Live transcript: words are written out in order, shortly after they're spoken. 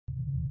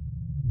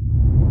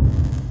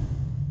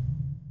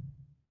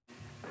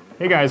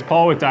Hey guys,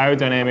 Paul with Diode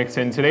Dynamics,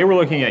 and today we're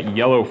looking at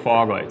yellow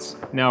fog lights.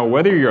 Now,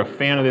 whether you're a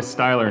fan of this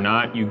style or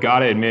not, you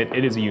gotta admit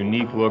it is a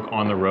unique look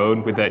on the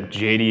road with that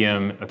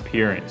JDM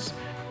appearance.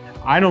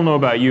 I don't know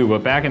about you,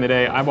 but back in the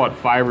day, I bought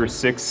 5 or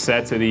 6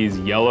 sets of these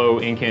yellow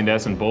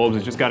incandescent bulbs.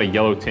 It's just got a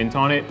yellow tint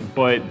on it,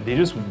 but they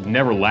just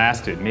never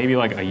lasted, maybe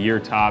like a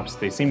year tops.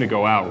 They seem to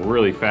go out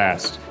really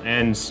fast.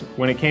 And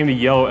when it came to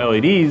yellow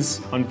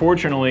LEDs,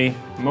 unfortunately,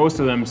 most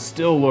of them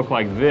still look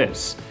like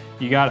this.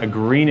 You got a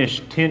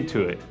greenish tint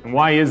to it. And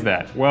why is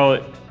that?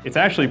 Well, it's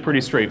actually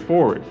pretty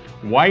straightforward.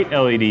 White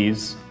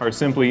LEDs are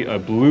simply a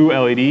blue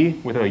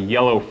LED with a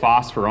yellow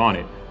phosphor on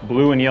it.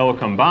 Blue and yellow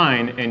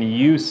combine and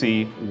you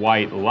see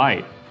white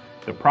light.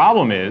 The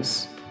problem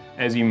is,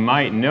 as you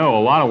might know,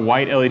 a lot of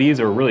white LEDs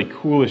are a really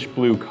coolish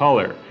blue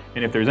color.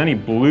 And if there's any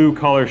blue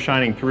color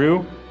shining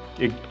through,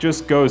 it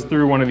just goes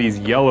through one of these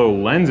yellow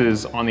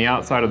lenses on the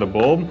outside of the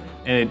bulb,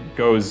 and it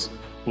goes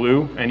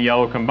blue and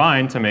yellow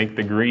combined to make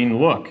the green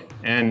look.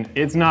 And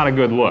it's not a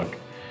good look.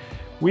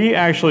 We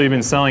actually have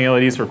been selling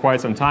LEDs for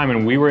quite some time,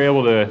 and we were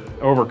able to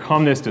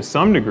overcome this to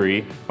some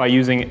degree by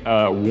using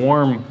a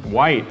warm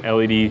white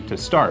LED to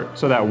start.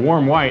 So that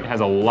warm white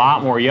has a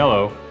lot more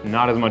yellow,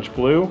 not as much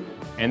blue,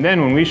 and then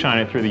when we shine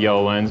it through the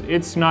yellow lens,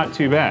 it's not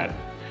too bad.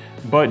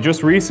 But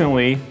just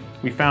recently,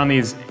 we found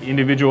these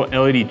individual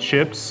LED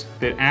chips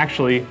that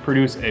actually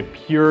produce a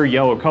pure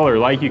yellow color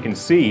like you can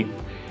see,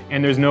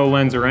 and there's no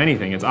lens or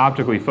anything. It's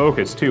optically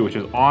focused too, which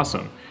is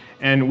awesome.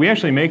 And we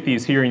actually make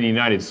these here in the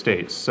United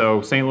States.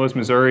 So St. Louis,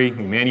 Missouri,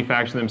 we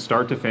manufacture them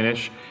start to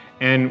finish.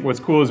 And what's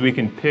cool is we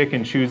can pick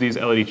and choose these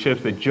LED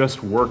chips that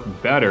just work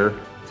better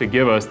to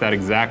give us that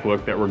exact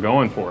look that we're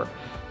going for.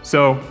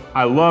 So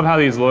I love how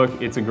these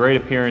look. It's a great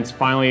appearance.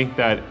 Finally,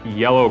 that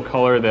yellow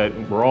color that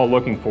we're all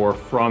looking for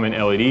from an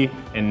LED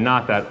and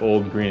not that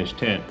old greenish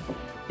tint.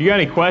 If you got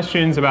any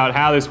questions about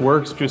how this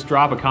works, just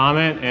drop a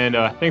comment, and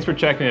thanks for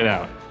checking it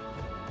out.